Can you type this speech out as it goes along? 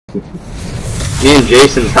Me and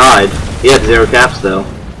Jason tied. He had 0 caps though.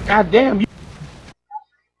 God damn, you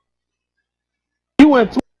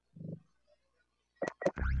went to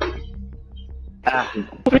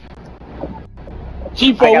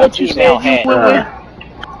Chiefo, what you said you went with?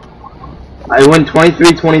 I went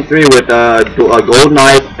 23-23 with a gold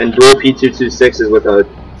knife and dual P226s with a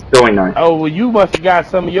throwing knife. Oh, well, you must have got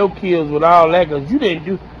some of your kills with all that, because you didn't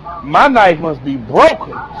do... My knife must be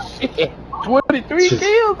broken. Shit. 23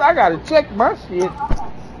 kills? I gotta check my shit.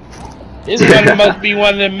 This one must be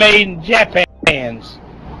one of them made in Japans.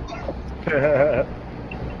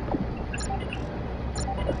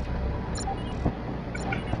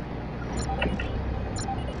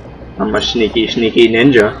 I'm a sneaky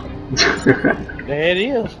ninja. There it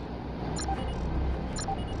is.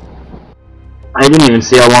 I didn't even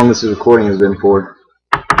see how long this recording has been for.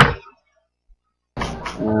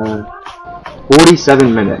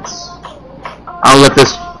 47 minutes. I'll let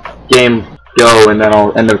this game go and then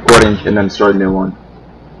I'll end the recording and then start a new one.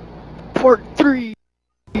 Part 3.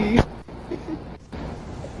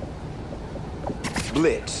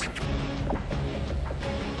 Blitz.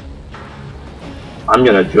 I'm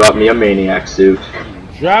gonna drop me a maniac suit.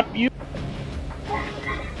 Drop you.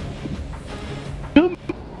 10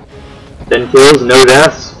 kills, no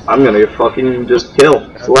deaths. I'm gonna fucking just kill.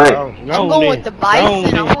 Slay. I'm going with the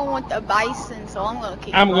bison. I'm going with the bison, so I'm gonna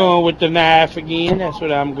keep. I'm going with the knife again. That's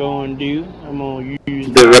what I'm going to do. I'm gonna use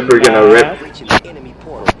the Ripper gonna rip.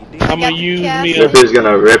 I'm gonna use me a Ripper's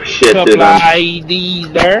gonna rip shit through couple of them.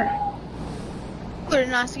 IEDs there. Put a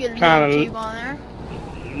nice good tube on there.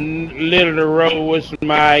 Little to roll with some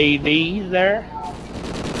IEDs there.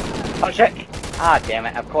 Oh shit! Ah, damn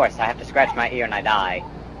it! Of course, I have to scratch my ear and I die.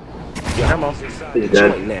 He's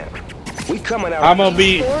dead. We coming out. I'm gonna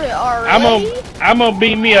be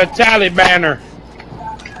me a Talibaner.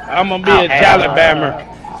 I'm gonna be a Talibaner.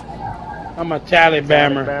 I'm a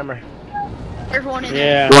Talibaner. Everyone in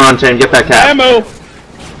Yeah. Go on, Tim, get that cap. Ammo.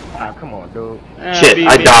 Ah, come on, dude. Shit,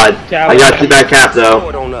 I died. I got to that cap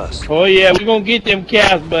though. Oh yeah, we gonna get them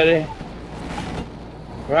caps, buddy.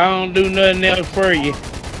 I don't do nothing else for you.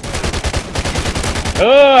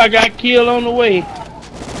 Oh, I got killed on the way.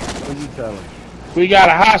 What you telling? We got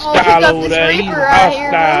a hostile over this there. He's Reaper right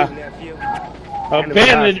hostile.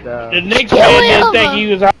 Apparently, hostile. the next man didn't think he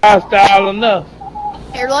was hostile enough.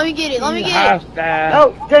 Here, let me get it. Let me get it. Hostile.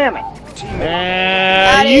 Oh, damn it!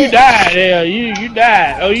 You died, hell. You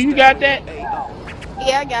died. Oh, you got that?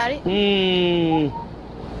 Yeah, I got it.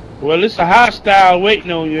 Well, it's a hostile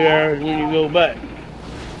waiting on you there when you go back.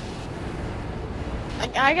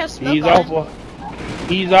 I got smoke on it.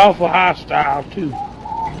 He's awful hostile too.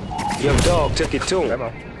 Your dog took it to him.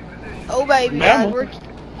 Oh baby, God, we're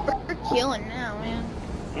killing now, man.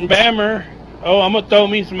 Bammer. Oh, I'm gonna throw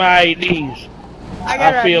me some IEDs.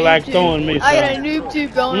 I feel like throwing me some. I got a noob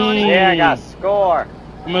tube going on it. Yeah, I got a score.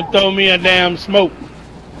 I'm gonna throw me a damn smoke.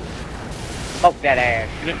 Smoke that ass.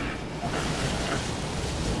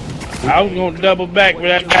 I was gonna double back, but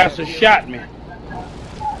that bastard shot me.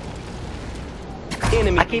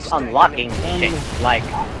 I keep unlocking shit. Like,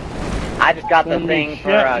 I just got the thing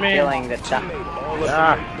for killing the stuff.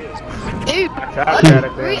 Dude,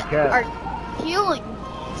 we are killing.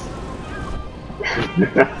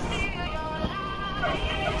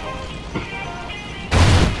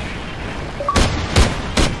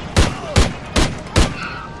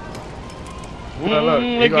 Look,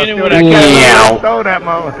 look at him with that Meow. Throw that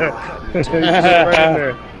moment.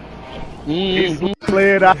 He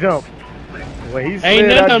slid, I jumped. When he slid, Ain't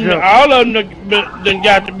none of them, jumped. all of them done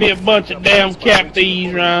got to be a bunch of damn cap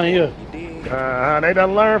thieves around here. They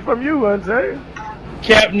done learned from you, I'm saying.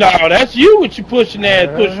 Cap, no, that's you what you pushing me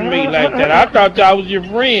like that. I thought I was your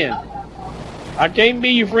friend. I can't be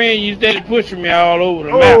your friend, you steady pushing me all over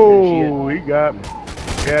the map and shit. Oh, he got me.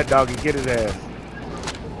 Yeah, doggy, get his ass.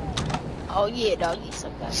 Oh yeah, doggy, so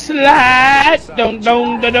bad. Slide, don't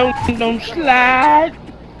slide.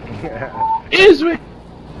 Is me?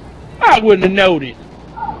 I wouldn't have noted.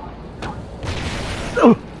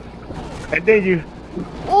 And then you.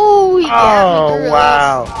 Oh, he got me through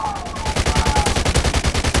wow.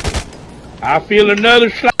 I feel another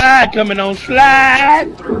slide coming on. Slide.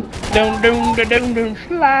 Don't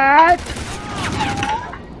slide.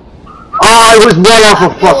 Oh, I was way off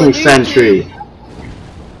a fucking sentry.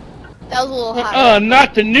 That was a little high.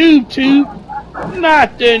 Not the noob tube.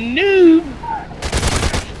 Not the noob.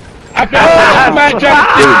 I feel somebody trying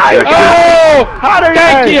to how did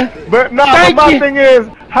thank you. But no, but my thing is,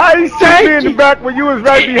 how you see me in the back when you was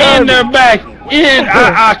right behind in me? their back.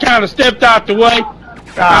 I kind of stepped out the way.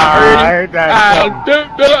 I heard him.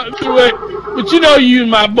 But you know you,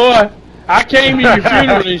 my boy. I came to your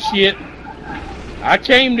funeral and shit. I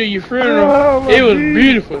came to your funeral. Oh, It was geez.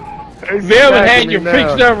 beautiful. They Velvet had smacking you me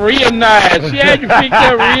fixed now. up real nice. She had you fixed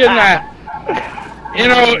up real nice. In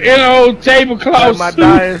an old tablecloth Had my suit.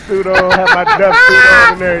 dying suit on, had my death suit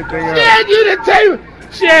on and everything She had you the table.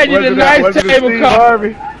 She had you the nice was it Steve tablecloth.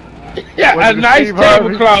 Harvey? Yeah, Was a it nice Steve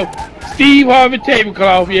Harvey? tablecloth. Steve Harvey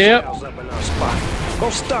tablecloth, yeah. Up in our spot. Go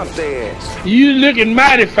stop their ass. You looking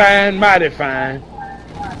mighty fine, mighty fine.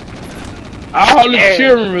 All the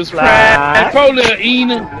children was crying. Poor little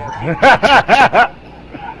Ena.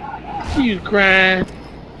 She was crying.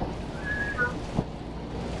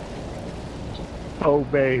 Oh,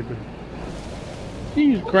 baby.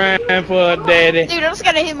 She was crying for her daddy. Dude, I just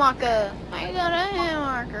got a hit marker. I got a hit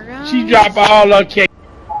marker, guys. She dropped all her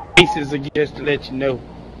cases just to let you know.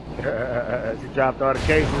 She dropped all the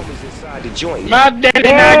cases. Is inside the joint. My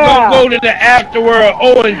daddy not gonna go to the afterworld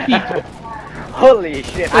owing people. Holy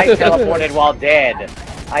shit, I teleported while dead.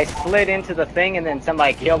 I slid into the thing and then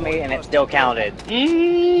somebody killed me and it still counted.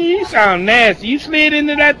 You sound nasty. You slid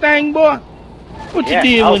into that thing, boy? What you Yeah.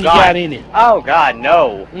 did Oh, when God. you got in it? Oh god,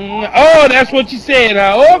 no. Oh, that's what you said,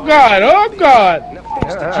 huh? Oh, God, oh, God. She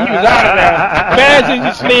was out of there. Fast as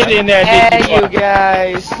you slid in there, did Hey, you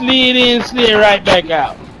guys. Slid in, slid right back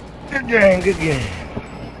out. Good game, good game.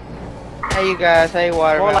 Hey, you guys. Hey, More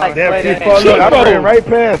Watermelon. like Damn, slid in Chiefo, and look, I Chiefo. ran right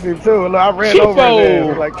past him, too. Look, I ran over his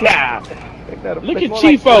ass. Chiefo. Like, God. Look at more like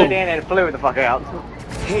slid Chiefo. in and flew the fuck out.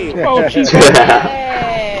 Hey, Oh, Chiefo.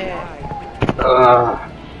 Hey.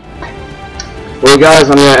 Well, guys,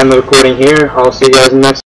 I'm gonna end the recording here. I'll see you guys next.